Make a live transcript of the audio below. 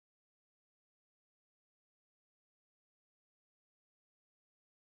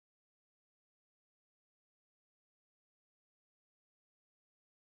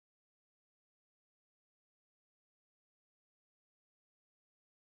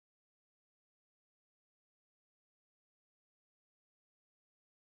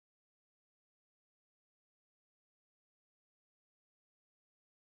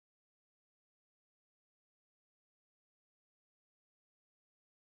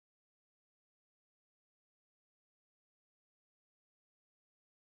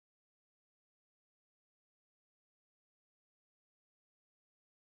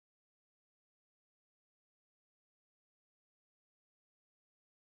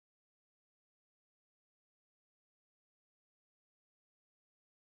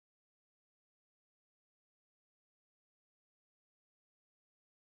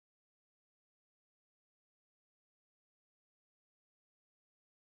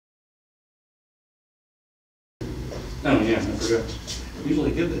Oh, yeah, I forgot.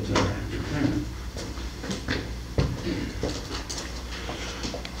 Usually give that to her after prayer.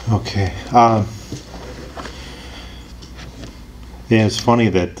 Okay. Yeah, it's funny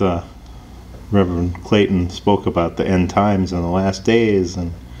that Reverend Clayton spoke about the end times and the last days,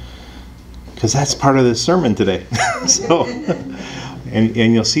 and because that's part of this sermon today. So, and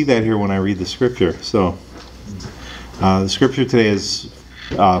you'll see that here when I read the scripture. So, the scripture today is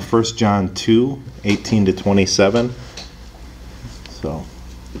 1 John 2, 18 to 27. So,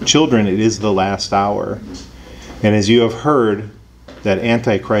 children, it is the last hour. And as you have heard that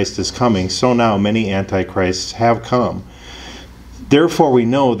Antichrist is coming, so now many Antichrists have come. Therefore we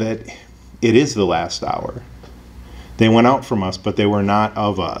know that it is the last hour. They went out from us, but they were not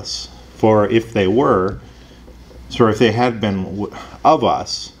of us. For if they were, so if they had been of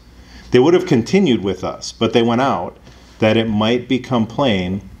us, they would have continued with us, but they went out, that it might become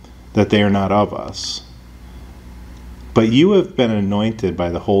plain that they are not of us. But you have been anointed by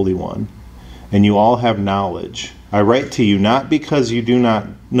the Holy One, and you all have knowledge. I write to you not because you do not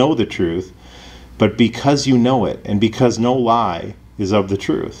know the truth, but because you know it, and because no lie is of the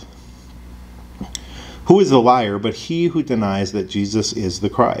truth. Who is the liar but he who denies that Jesus is the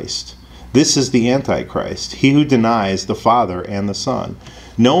Christ? This is the Antichrist, he who denies the Father and the Son.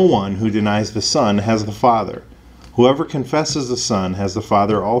 No one who denies the Son has the Father. Whoever confesses the Son has the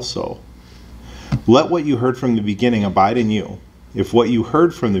Father also. Let what you heard from the beginning abide in you. If what you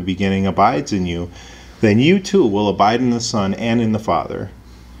heard from the beginning abides in you, then you too will abide in the Son and in the Father.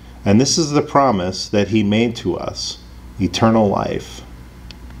 And this is the promise that he made to us, eternal life.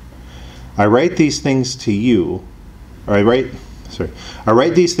 I write these things to you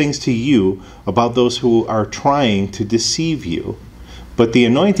about those who are trying to deceive you. But the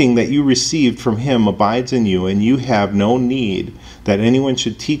anointing that you received from him abides in you, and you have no need that anyone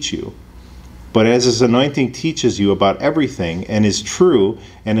should teach you. But as his anointing teaches you about everything, and is true,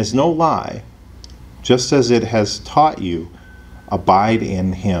 and is no lie, just as it has taught you, abide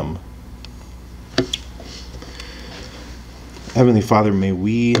in him. Heavenly Father, may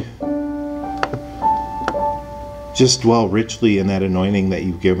we just dwell richly in that anointing that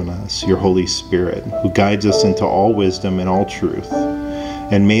you've given us, your Holy Spirit, who guides us into all wisdom and all truth.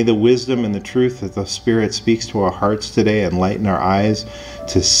 And may the wisdom and the truth that the Spirit speaks to our hearts today enlighten our eyes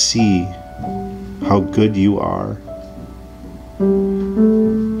to see how good you are,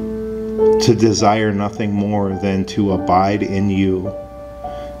 to desire nothing more than to abide in you,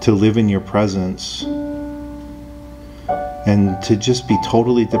 to live in your presence, and to just be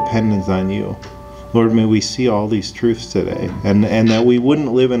totally dependent on you. Lord, may we see all these truths today, and that we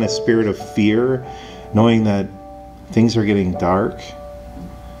wouldn't live in a spirit of fear, knowing that things are getting dark,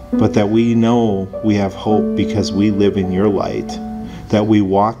 but that we know we have hope because we live in your light, that we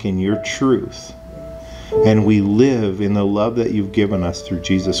walk in your truth, and we live in the love that you've given us through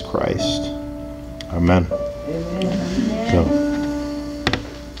Jesus Christ. Amen.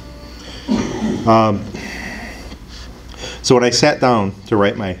 So when I sat down to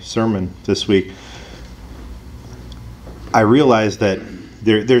write my sermon this week, I realized that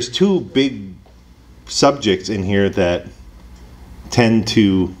there's two big subjects in here that tend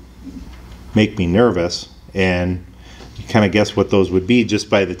to make me nervous, and you kind of guess what those would be just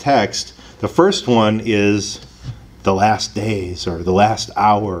by the text. The first one is the last days, or the last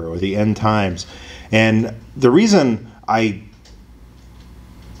hour, or the end times. And the reason I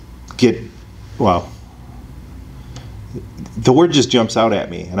get, the word just jumps out at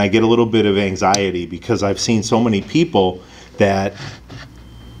me, and I get a little bit of anxiety because I've seen so many people that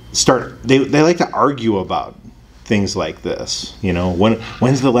they like to argue about things like this. You know,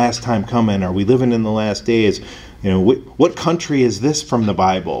 when's the last time coming? Are we living in the last days? You know, what country is this from the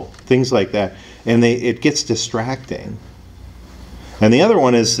Bible? Things like that. And it gets distracting. And the other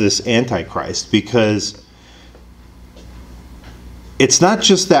one is this Antichrist, because it's not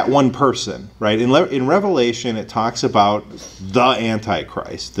just that one person, right? In Revelation, it talks about the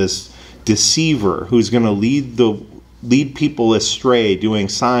Antichrist, this deceiver who's going to lead people astray, doing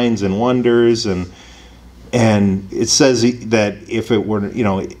signs and wonders, and it says that if it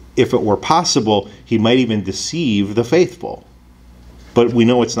were possible, he might even deceive the faithful. But we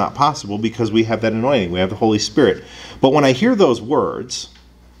know it's not possible because we have that anointing, we have the Holy Spirit. But when I hear those words,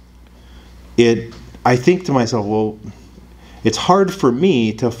 I think to myself, well, it's hard for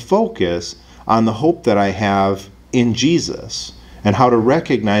me to focus on the hope that I have in Jesus and how to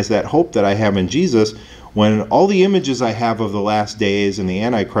recognize that hope that I have in Jesus when all the images I have of the last days and the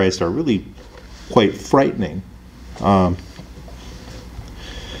Antichrist are really quite frightening.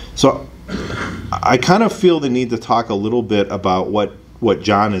 So I kind of feel the need to talk a little bit about what what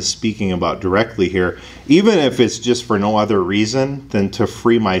John is speaking about directly here, even if it's just for no other reason than to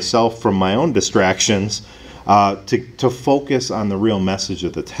free myself from my own distractions, to focus on the real message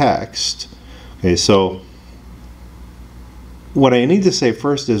of the text. Okay, so what I need to say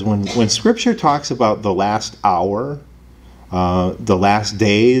first is when Scripture talks about the last hour, the last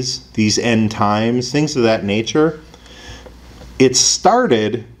days, these end times, things of that nature, it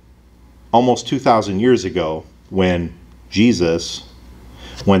started almost 2,000 years ago when Jesus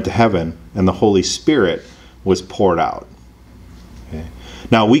went to heaven and the Holy Spirit was poured out. Okay.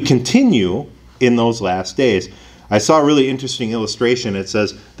 Now we continue in those last days. I saw a really interesting illustration. It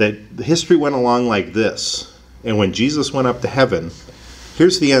says that history went along like this, and when Jesus went up to heaven,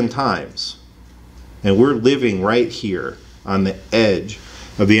 here's the end times, and we're living right here on the edge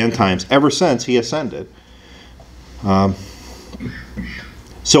of the end times ever since he ascended.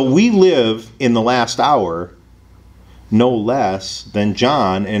 So we live in the last hour no less than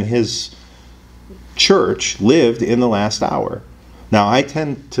John and his church lived in the last hour. Now, I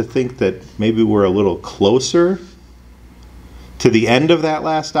tend to think that maybe we're a little closer to the end of that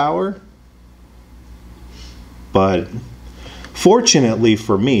last hour. But fortunately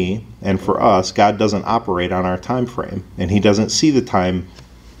for me and for us, God doesn't operate on our time frame, and he doesn't see the time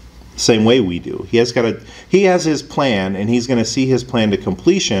the same way we do. He has his plan, and he's going to see his plan to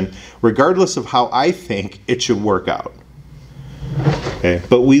completion regardless of how I think it should work out. Okay,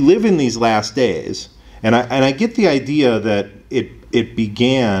 but we live in these last days, and I get the idea that it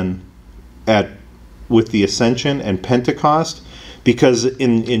began with the Ascension and Pentecost, because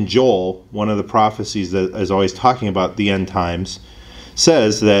in Joel, one of the prophecies that is always talking about the end times,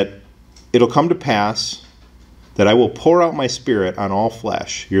 says that it'll come to pass that I will pour out my Spirit on all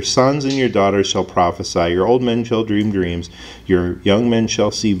flesh. Your sons and your daughters shall prophesy. Your old men shall dream dreams. Your young men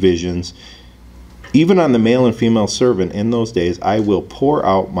shall see visions. Even on the male and female servant in those days, I will pour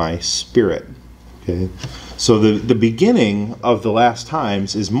out my Spirit. Okay? So the beginning of the last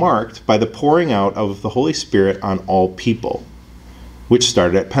times is marked by the pouring out of the Holy Spirit on all people, which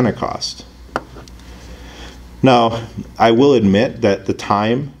started at Pentecost. Now, I will admit that the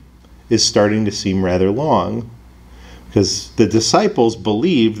time is starting to seem rather long, because the disciples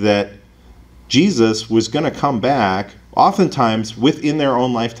believed that Jesus was going to come back oftentimes within their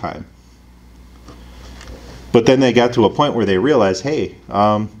own lifetime. But then they got to a point where they realized, hey,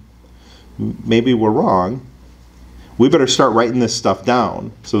 maybe we're wrong. We better start writing this stuff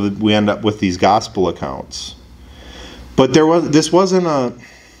down so that we end up with these gospel accounts. But this wasn't a...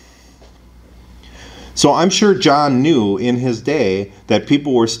 So I'm sure John knew in his day that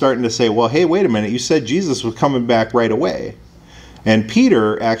people were starting to say, well, hey, wait a minute, you said Jesus was coming back right away. And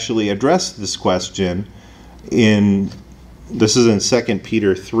Peter actually addressed this question this is in 2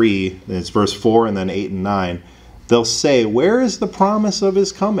 Peter 3, and it's verse 4 and then 8 and 9. They'll say, where is the promise of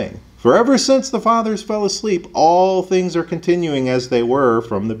his coming? For ever since the fathers fell asleep, all things are continuing as they were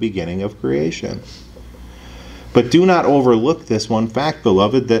from the beginning of creation. But do not overlook this one fact,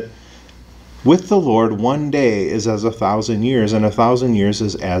 beloved, that with the Lord 1 day is as 1,000 years, and 1,000 years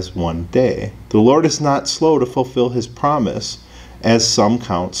is as 1 day. The Lord is not slow to fulfill his promise, as some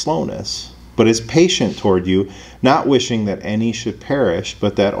count slowness, but is patient toward you, not wishing that any should perish,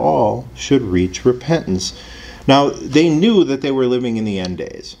 but that all should reach repentance. Now, they knew that they were living in the end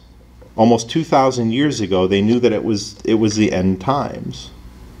days. Almost 2,000 years ago, they knew that it was the end times.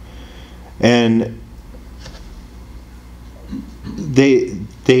 And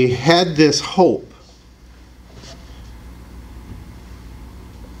they had this hope.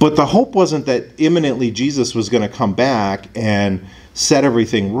 But the hope wasn't that imminently Jesus was going to come back and set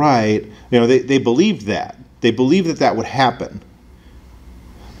everything right. They believed that. They believed that would happen.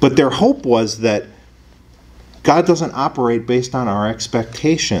 But their hope was that God doesn't operate based on our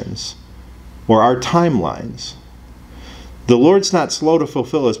expectations or our timelines. The Lord's not slow to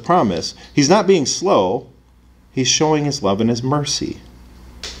fulfill his promise. He's not being slow. He's showing his love and his mercy.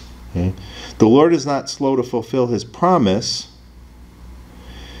 Okay? The Lord is not slow to fulfill his promise.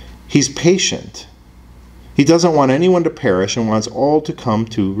 He's patient. He doesn't want anyone to perish and wants all to come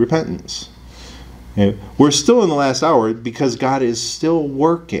to repentance. Okay? We're still in the last hour because God is still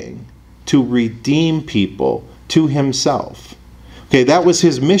working to redeem people to himself. Okay, that was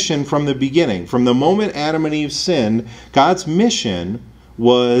his mission from the beginning. From the moment Adam and Eve sinned, God's mission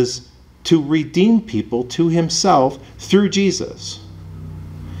was to redeem people to himself through Jesus.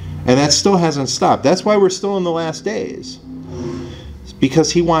 And that still hasn't stopped. That's why we're still in the last days. It's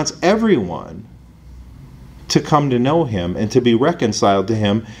because he wants everyone to come to know him and to be reconciled to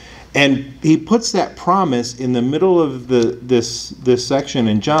him. And he puts that promise in the middle of this section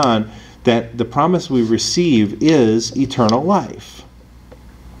in John, that the promise we receive is eternal life.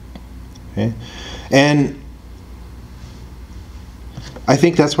 Okay? And I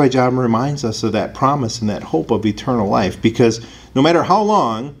think that's why John reminds us of that promise and that hope of eternal life, because no matter how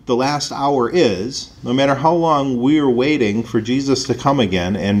long the last hour is, no matter how long we're waiting for Jesus to come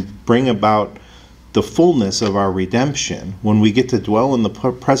again and bring about the fullness of our redemption, when we get to dwell in the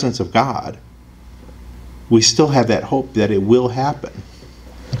presence of God, we still have that hope that it will happen.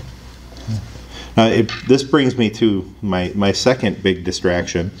 This brings me to my second big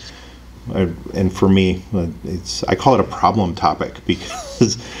distraction. And for me, I call it a problem topic,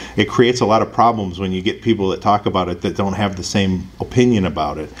 because it creates a lot of problems when you get people that talk about it that don't have the same opinion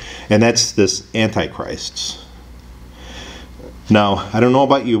about it. And that's this antichrists. Now, I don't know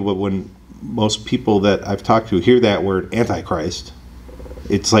about you, but when most people that I've talked to hear that word antichrist,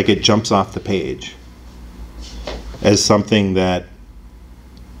 it's like it jumps off the page as something that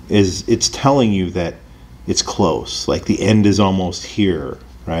it's telling you that it's close, like the end is almost here,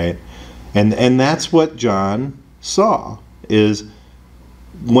 right? And that's what John saw, is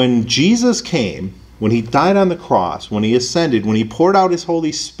when Jesus came, when he died on the cross, when he ascended, when he poured out his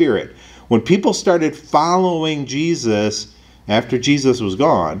Holy Spirit, when people started following Jesus after Jesus was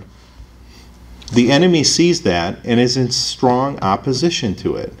gone, the enemy sees that and is in strong opposition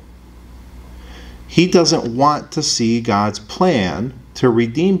to it. He doesn't want to see God's plan to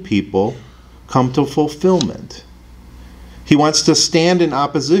redeem people come to fulfillment. He wants to stand in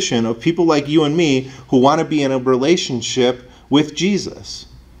opposition of people like you and me who want to be in a relationship with Jesus.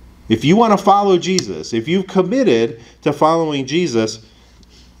 If you want to follow Jesus, if you've committed to following Jesus,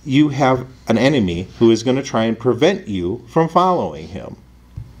 you have an enemy who is going to try and prevent you from following him.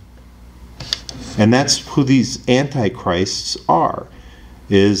 And that's who these antichrists are,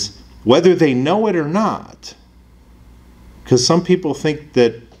 is whether they know it or not. Because some people think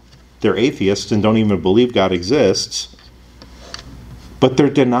that they're atheists and don't even believe God exists, but they're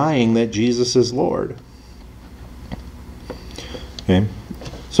denying that Jesus is Lord. Okay?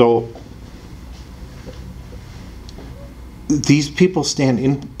 So these people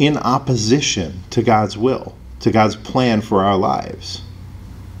stand in opposition to God's will, to God's plan for our lives.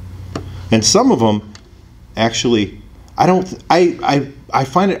 And some of them actually, I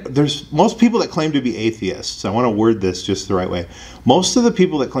find it, there's most people that claim to be atheists. I want to word this just the right way. Most of the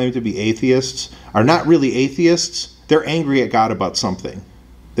people that claim to be atheists are not really atheists. They're angry at God about something.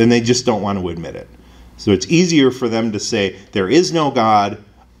 Then they just don't want to admit it. So it's easier for them to say, there is no God,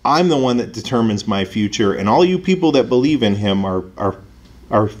 I'm the one that determines my future, and all you people that believe in him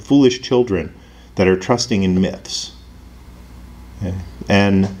are foolish children that are trusting in myths. Okay?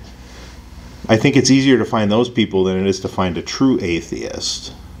 And I think it's easier to find those people than it is to find a true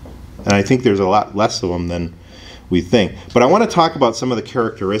atheist. And I think there's a lot less of them than we think. But I want to talk about some of the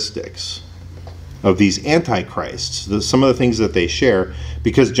characteristics of these antichrists, some of the things that they share,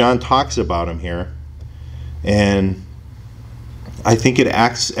 because John talks about them here. And I think it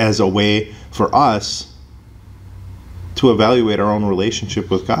acts as a way for us to evaluate our own relationship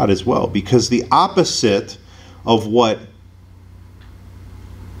with God as well. Because the opposite of what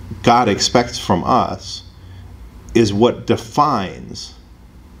God expects from us is what defines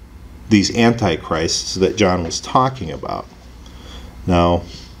these antichrists that John was talking about. Now,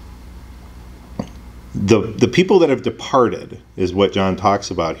 the people that have departed is what John talks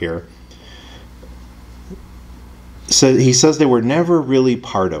about here. So he says they were never really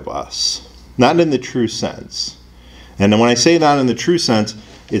part of us, not in the true sense. And when I say not in the true sense,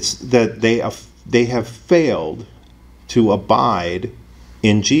 it's that they have failed to abide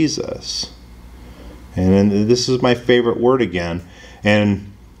in Jesus. And this is my favorite word again.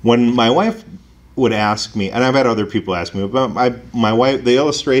 And when my wife would ask me, and I've had other people ask me about my wife, the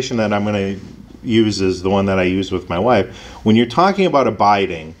illustration that I'm going to use is the one that I use with my wife. When you're talking about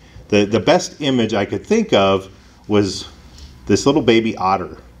abiding, the best image I could think of was this little baby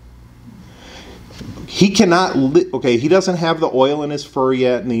otter. He cannot, he doesn't have the oil in his fur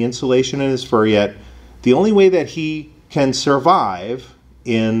yet and the insulation in his fur yet. The only way that he can survive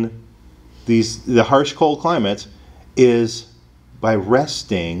in the harsh cold climates is by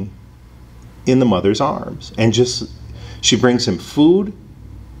resting in the mother's arms. And she brings him food,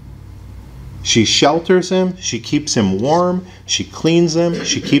 she shelters him, she keeps him warm, she cleans him,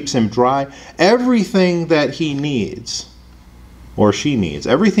 she keeps him dry. Everything that he needs, or she needs,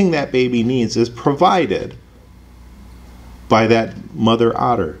 everything that baby needs is provided by that mother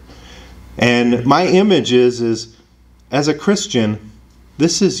otter. And my image is as a Christian,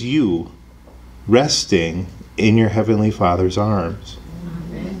 this is you resting in your Heavenly Father's arms.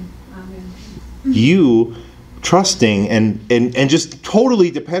 Amen. Amen. You trusting and just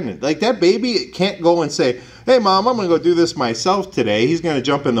totally dependent. Like that baby can't go and say, hey, Mom, I'm going to go do this myself today. He's going to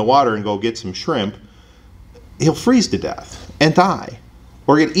jump in the water and go get some shrimp. He'll freeze to death and die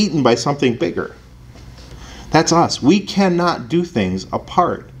or get eaten by something bigger. That's us. We cannot do things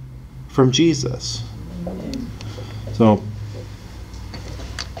apart from Jesus. So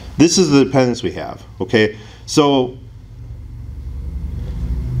this is the dependence we have, okay? So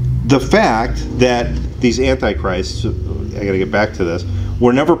the fact that these antichrists, I got to get back to this,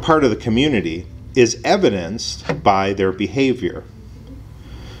 were never part of the community is evidenced by their behavior.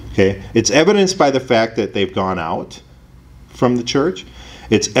 Okay? It's evidenced by the fact that they've gone out from the church.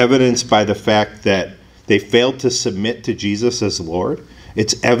 It's evidenced by the fact that they failed to submit to Jesus as Lord.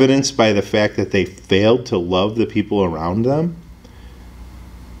 It's evidenced by the fact that they failed to love the people around them,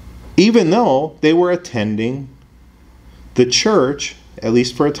 even though they were attending the church, at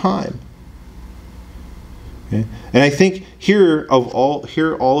least for a time. Okay? And I think here all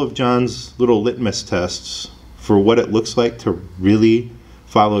of John's little litmus tests for what it looks like to really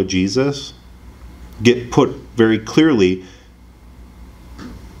follow Jesus get put very clearly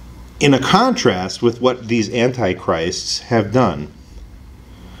in a contrast with what these antichrists have done.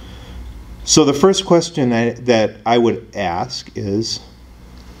 So the first question that I would ask is,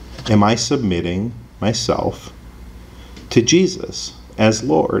 am I submitting myself to Jesus as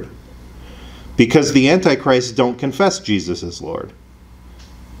Lord? Because the antichrists don't confess Jesus as Lord.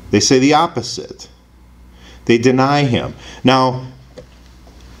 They say the opposite. They deny him. Now,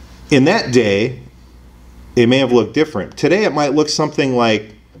 in that day, it may have looked different. Today it might look something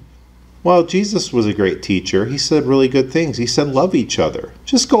like, well, Jesus was a great teacher. He said really good things. He said love each other.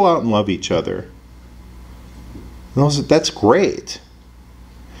 Just go out and love each other. That's great.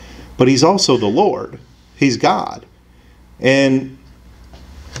 But he's also the Lord. He's God. And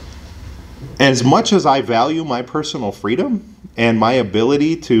as much as I value my personal freedom and my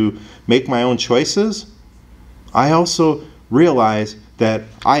ability to make my own choices, I also realize that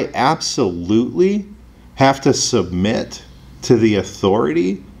I absolutely have to submit to the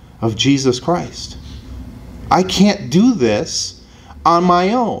authority of Jesus Christ. I can't do this on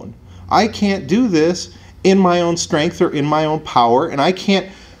my own. I can't do this in my own strength or in my own power, and I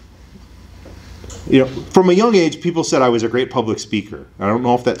can't. From a young age, people said I was a great public speaker. I don't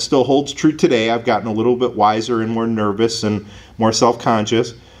know if that still holds true today. I've gotten a little bit wiser and more nervous and more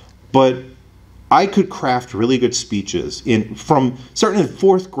self-conscious, but I could craft really good speeches from starting in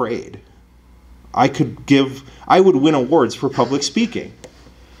 4th grade. I would win awards for public speaking.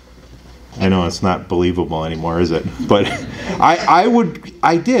 I know it's not believable anymore, is it? But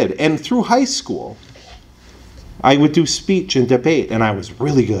I did. And through high school, I would do speech and debate, and I was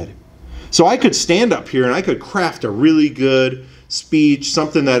really good. So I could stand up here and I could craft a really good speech,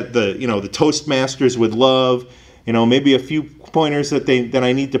 something that the Toastmasters would love, maybe a few pointers that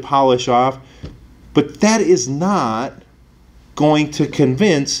I need to polish off. But that is not going to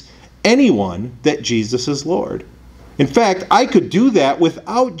convince anyone that Jesus is Lord. In fact, I could do that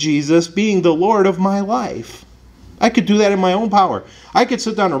without Jesus being the Lord of my life. I could do that in my own power. I could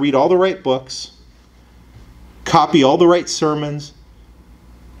sit down and read all the right books, copy all the right sermons,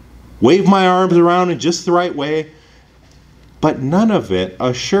 wave my arms around in just the right way, but none of it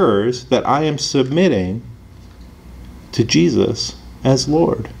assures that I am submitting to Jesus as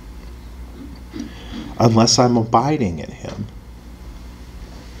Lord, unless I'm abiding in him.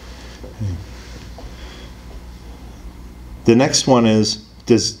 The next one is,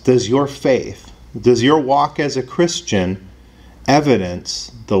 does your faith, does your walk as a Christian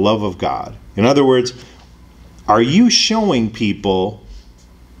evidence the love of God? In other words, are you showing people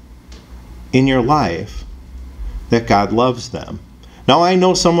in your life that God loves them? Now, I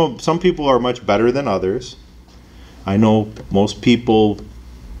know some people are much better than others. I know most people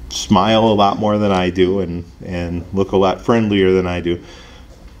smile a lot more than I do and look a lot friendlier than I do.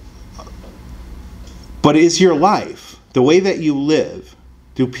 But is your life, the way that you live,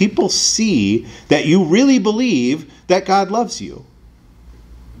 do people see that you really believe that God loves you?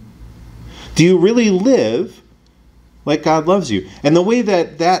 Do you really live like God loves you? And the way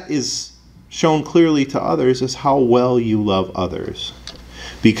that that is shown clearly to others is how well you love others.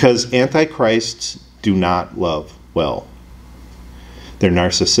 Because antichrists do not love well. They're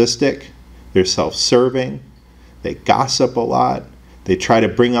narcissistic, they're self-serving, they gossip a lot, they try to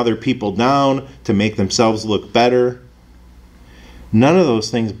bring other people down to make themselves look better. None of those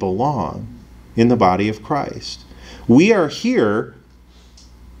things belong in the body of Christ. We are here,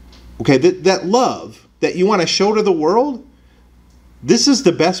 okay, that love that you want to show to the world, this is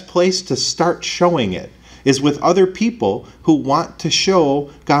the best place to start showing it, is with other people who want to show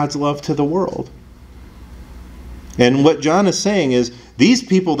God's love to the world. And what John is saying is, these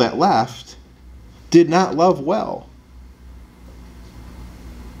people that left, did not love well.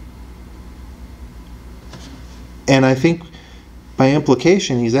 And I think by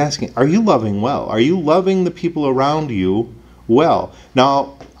implication he's asking, are you loving well? Are you loving the people around you well?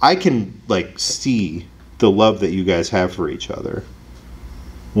 Now, I can see the love that you guys have for each other.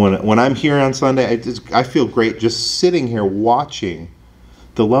 When I'm here on Sunday, I feel great just sitting here watching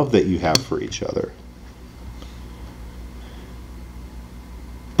the love that you have for each other.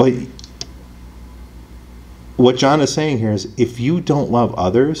 But what John is saying here is, if you don't love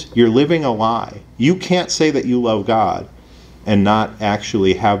others, you're living a lie. You can't say that you love God and not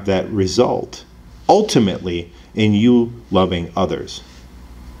actually have that result, ultimately, in you loving others.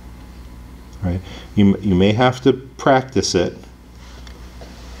 Right? You may have to practice it.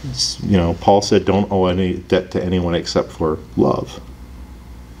 Paul said, don't owe any debt to anyone except for love.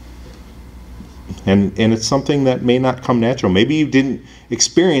 And it's something that may not come natural. Maybe you didn't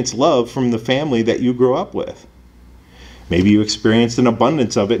experience love from the family that you grew up with. Maybe you experienced an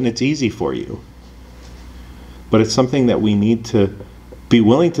abundance of it and it's easy for you. But it's something that we need to be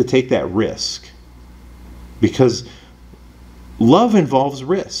willing to take that risk. Because love involves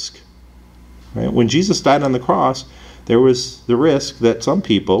risk. Right? When Jesus died on the cross, there was the risk that some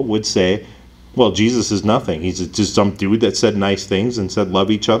people would say, well, Jesus is nothing. He's just some dude that said nice things and said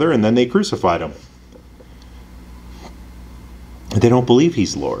love each other, and then they crucified him. They don't believe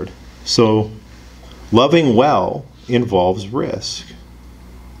he's Lord. So loving well involves risk.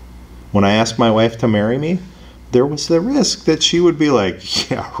 When I asked my wife to marry me, there was the risk that she would be like,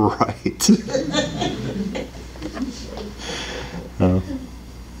 yeah, right.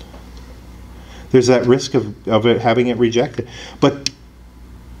 There's that risk of it having it rejected. But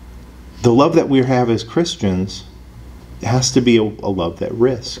the love that we have as Christians has to be a love that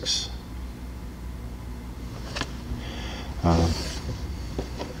risks.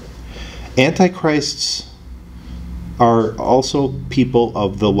 Antichrists are also people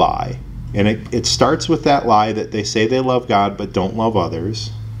of the lie. And it starts with that lie that they say they love God but don't love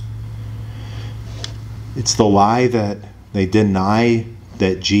others. It's the lie that they deny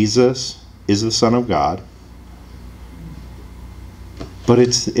that Jesus is the Son of God. But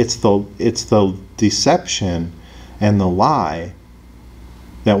it's the deception and the lie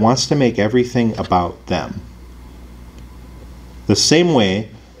that wants to make everything about them. The same way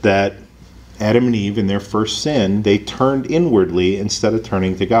that Adam and Eve in their first sin, they turned inwardly instead of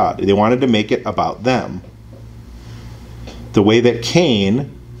turning to God. They wanted to make it about them. The way that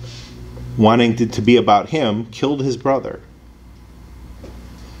Cain, wanting to be about him, killed his brother.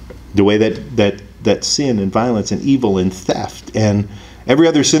 The way that sin and violence and evil and theft and every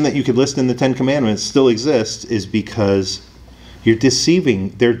other sin that you could list in the Ten Commandments still exists is because they're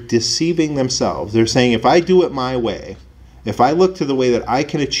deceiving themselves. They're saying, if I do it my way, if I look to the way that I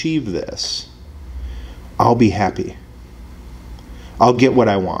can achieve this, I'll be happy. I'll get what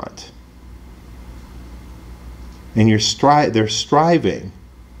I want. And they're striving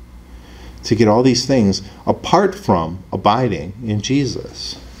to get all these things apart from abiding in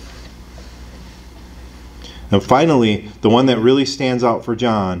Jesus. And finally, the one that really stands out for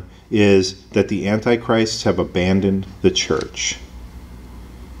John is that the Antichrists have abandoned the church.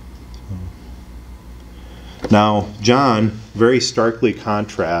 Now, John very starkly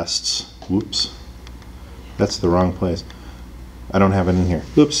contrasts, whoops, that's the wrong place. I don't have it in here.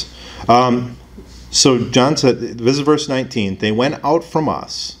 Oops. So John said, this is verse 19, they went out from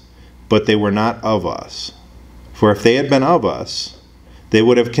us, but they were not of us. For if they had been of us, they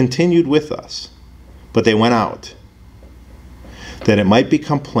would have continued with us. But they went out, that it might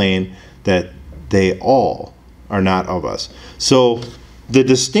become plain that they all are not of us. So the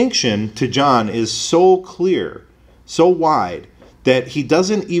distinction to John is so clear, so wide, that he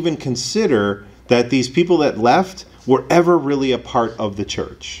doesn't even consider that these people that left were ever really a part of the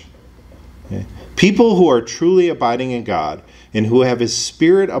church. Okay? People who are truly abiding in God and who have His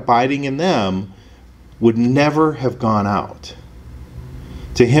Spirit abiding in them would never have gone out.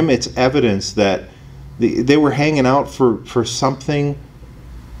 To him, it's evidence that they were hanging out for something.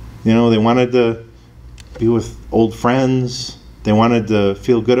 They wanted to be with old friends. They wanted to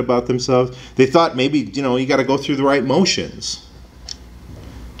feel good about themselves. They thought maybe, you got to go through the right motions.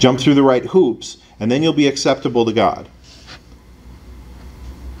 Jump through the right hoops, and then you'll be acceptable to God.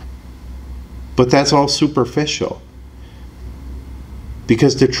 But that's all superficial.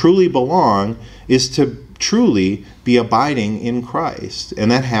 Because to truly belong is to truly be abiding in Christ.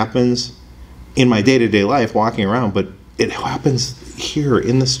 And that happens in my day-to-day life walking around, but it happens here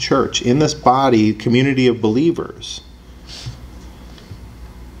in this church, in this body, community of believers.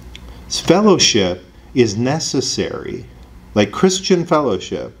 Fellowship is necessary. Like Christian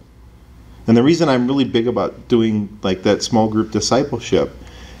fellowship And the reason I'm really big about doing like that small group discipleship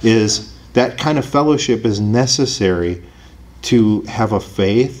is that kind of fellowship is necessary to have a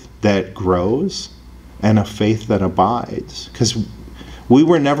faith that grows and a faith that abides. Because we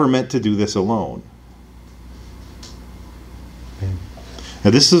were never meant to do this alone. Now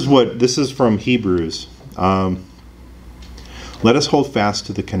this is from Hebrews. Let us hold fast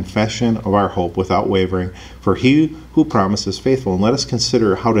to the confession of our hope without wavering, for he who promised is faithful. And let us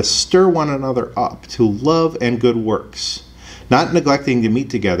consider how to stir one another up to love and good works, not neglecting to meet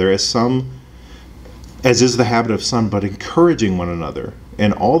together as is the habit of some, but encouraging one another,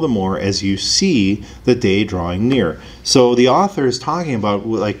 and all the more as you see the day drawing near. So the author is talking about,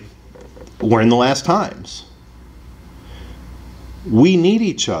 like, we're in the last times. We need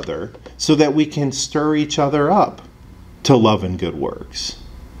each other so that we can stir each other up to love and good works.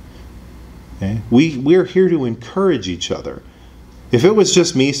 Okay? We're here to encourage each other. If it was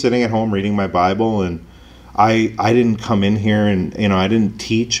just me sitting at home reading my Bible and I didn't come in here and I didn't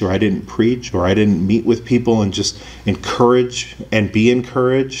teach or I didn't preach or I didn't meet with people and just encourage and be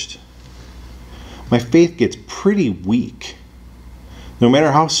encouraged, my faith gets pretty weak. No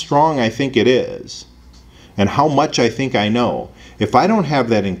matter how strong I think it is and how much I think I know, if I don't have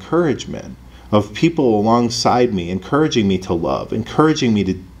that encouragement of people alongside me, encouraging me to love, encouraging me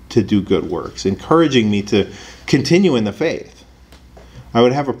to do good works, encouraging me to continue in the faith, I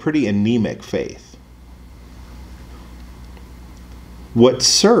would have a pretty anemic faith. What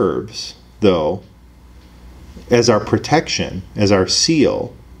serves, though, as our protection, as our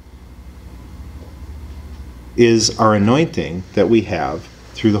seal, is our anointing that we have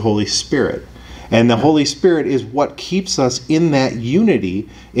through the Holy Spirit. And the Holy Spirit is what keeps us in that unity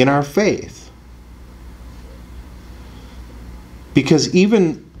in our faith. Because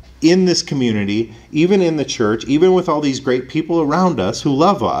even in this community, even in the church, even with all these great people around us who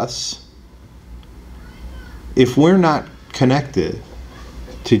love us, if we're not connected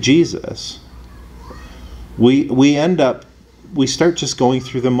to Jesus, we start just going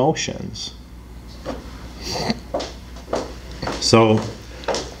through the motions. So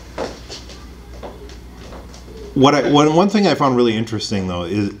one thing I found really interesting, though,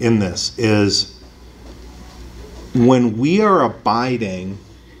 is when we are abiding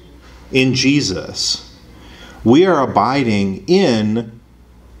in Jesus, we are abiding in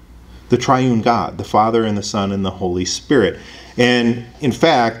the triune God, the Father and the Son and the Holy Spirit. And in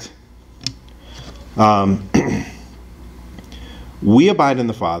fact, we abide in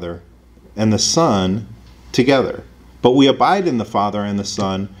the Father and the Son together. But we abide in the Father and the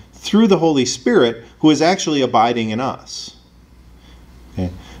Son through the Holy Spirit, who is actually abiding in us.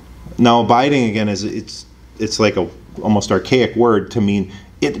 Okay. Now, abiding, again, it's like a almost archaic word to mean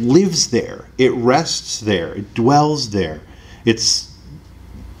it lives there, it rests there, it dwells there. It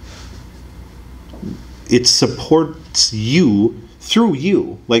supports you through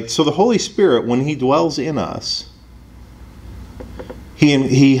you. Like, so the Holy Spirit, when he dwells in us,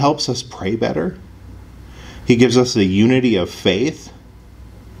 he helps us pray better. He gives us a unity of faith.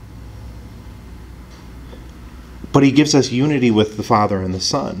 But he gives us unity with the Father and the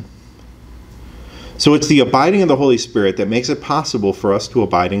Son. So it's the abiding of the Holy Spirit that makes it possible for us to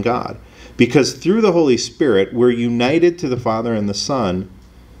abide in God. Because through the Holy Spirit, we're united to the Father and the Son,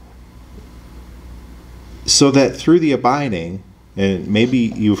 so that through the abiding, and maybe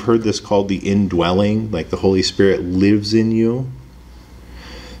you've heard this called the indwelling, like the Holy Spirit lives in you.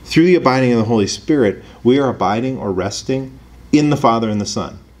 Through the abiding of the Holy Spirit, we are abiding or resting in the Father and the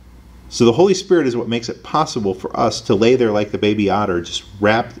Son. So the Holy Spirit is what makes it possible for us to lay there like the baby otter, just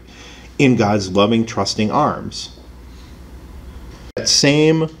wrapped in God's loving, trusting arms. That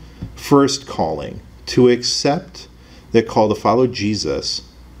same first calling to accept that call to follow Jesus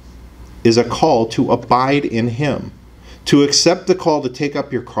is a call to abide in him. To accept the call to take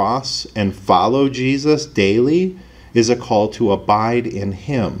up your cross and follow Jesus daily is a call to abide in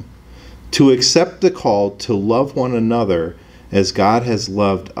him. To accept the call to love one another as God has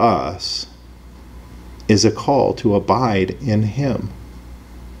loved us is a call to abide in him.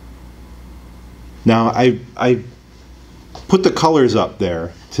 Now, I put the colors up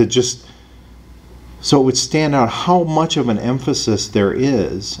there to just so it would stand out how much of an emphasis there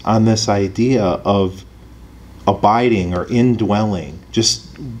is on this idea of abiding or indwelling, just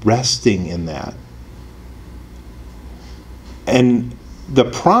resting in that. And the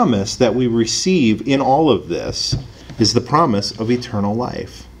promise that we receive in all of this is the promise of eternal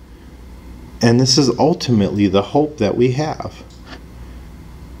life. And this is ultimately the hope that we have,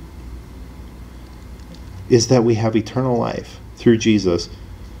 is that we have eternal life through Jesus.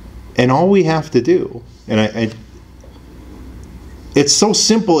 And all we have to do, and It's so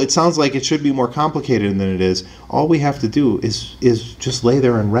simple, it sounds like it should be more complicated than it is. All we have to do is just lay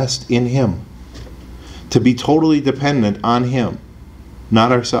there and rest in Him. To be totally dependent on Him,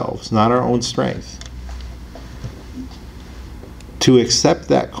 not ourselves, not our own strength. To accept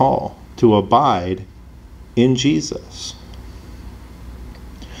that call, to abide in Jesus.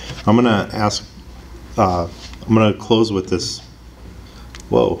 I'm going to close with this.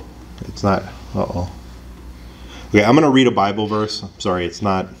 Whoa, it's not, uh-oh. Okay, I'm going to read a Bible verse. I'm sorry, it's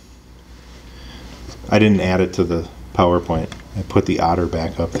not, I didn't add it to the PowerPoint. I put the otter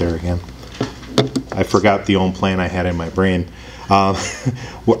back up there again. I forgot the own plan I had in my brain. Well,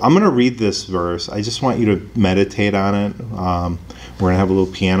 I'm going to read this verse. I just want you to meditate on it. We're going to have a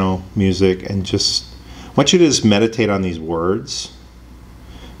little piano music, and I want you to just meditate on these words.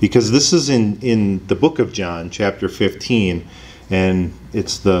 Because this is in the book of John, chapter 15, and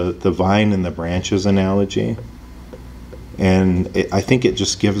it's the vine and the branches analogy. And I think it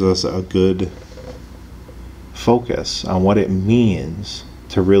just gives us a good focus on what it means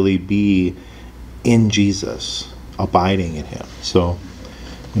to really be in Jesus, abiding in Him. So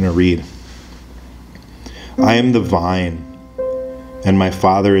I'm going to read. I am the vine, and my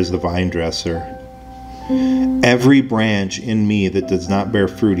Father is the vine dresser. Every branch in me that does not bear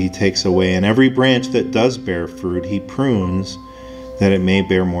fruit He takes away, and every branch that does bear fruit He prunes, that it may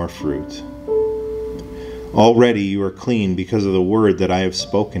bear more fruit. Already you are clean because of the word that I have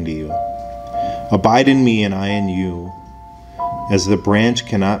spoken to you. Abide in me, and I in you. As the branch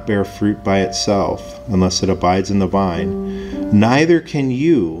cannot bear fruit by itself unless it abides in the vine, neither can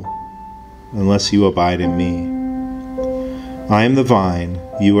you unless you abide in me. I am the vine,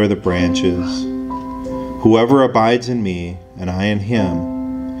 you are the branches. Whoever abides in me, and I in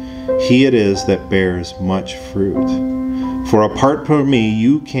him, he it is that bears much fruit. For apart from me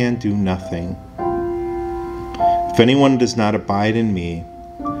you can do nothing. If anyone does not abide in me,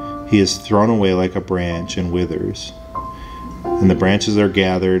 he is thrown away like a branch and withers. And the branches are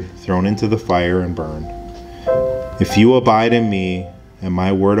gathered, thrown into the fire, and burned. If you abide in me, and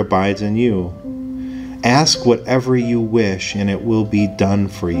my word abides in you, ask whatever you wish, and it will be done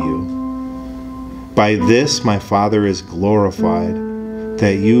for you. By this my Father is glorified,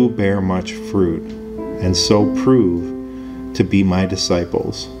 that you bear much fruit, and so prove to be my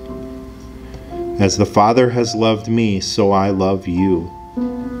disciples. As the Father has loved me, so I love you.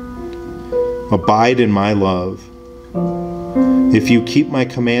 Abide in my love. If you keep my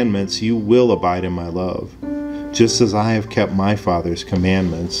commandments, you will abide in my love, just as I have kept my Father's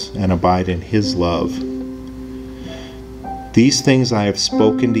commandments and abide in his love. These things I have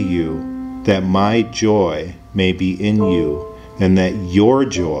spoken to you, that my joy may be in you, and that your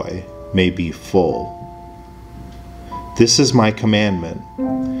joy may be full. This is my commandment,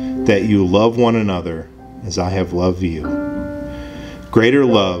 that you love one another as I have loved you. Greater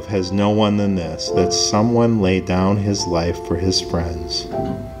love has no one than this, that someone lay down his life for his friends.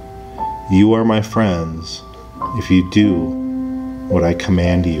 You are my friends if you do what I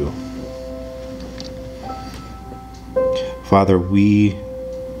command you. Father, we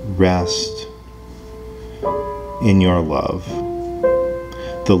rest in your love,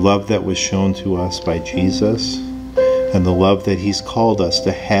 the love that was shown to us by Jesus, and the love that he's called us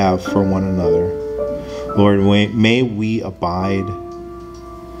to have for one another. Lord, may we abide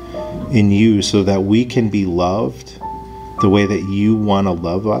in you so that we can be loved the way that you want to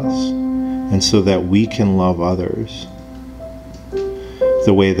love us, and so that we can love others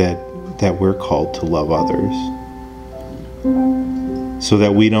the way that we're called to love others, so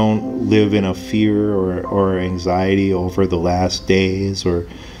that we don't live in a fear or anxiety over the last days or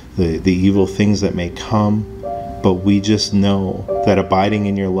the evil things that may come, but we just know that abiding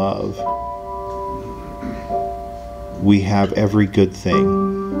in your love, we have every good thing,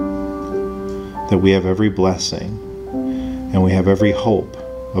 that we have every blessing, and we have every hope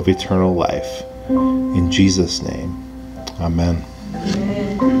of eternal life. In Jesus' name, amen.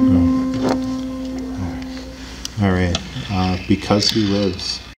 Amen. All right. Because he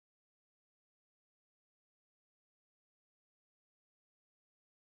lives.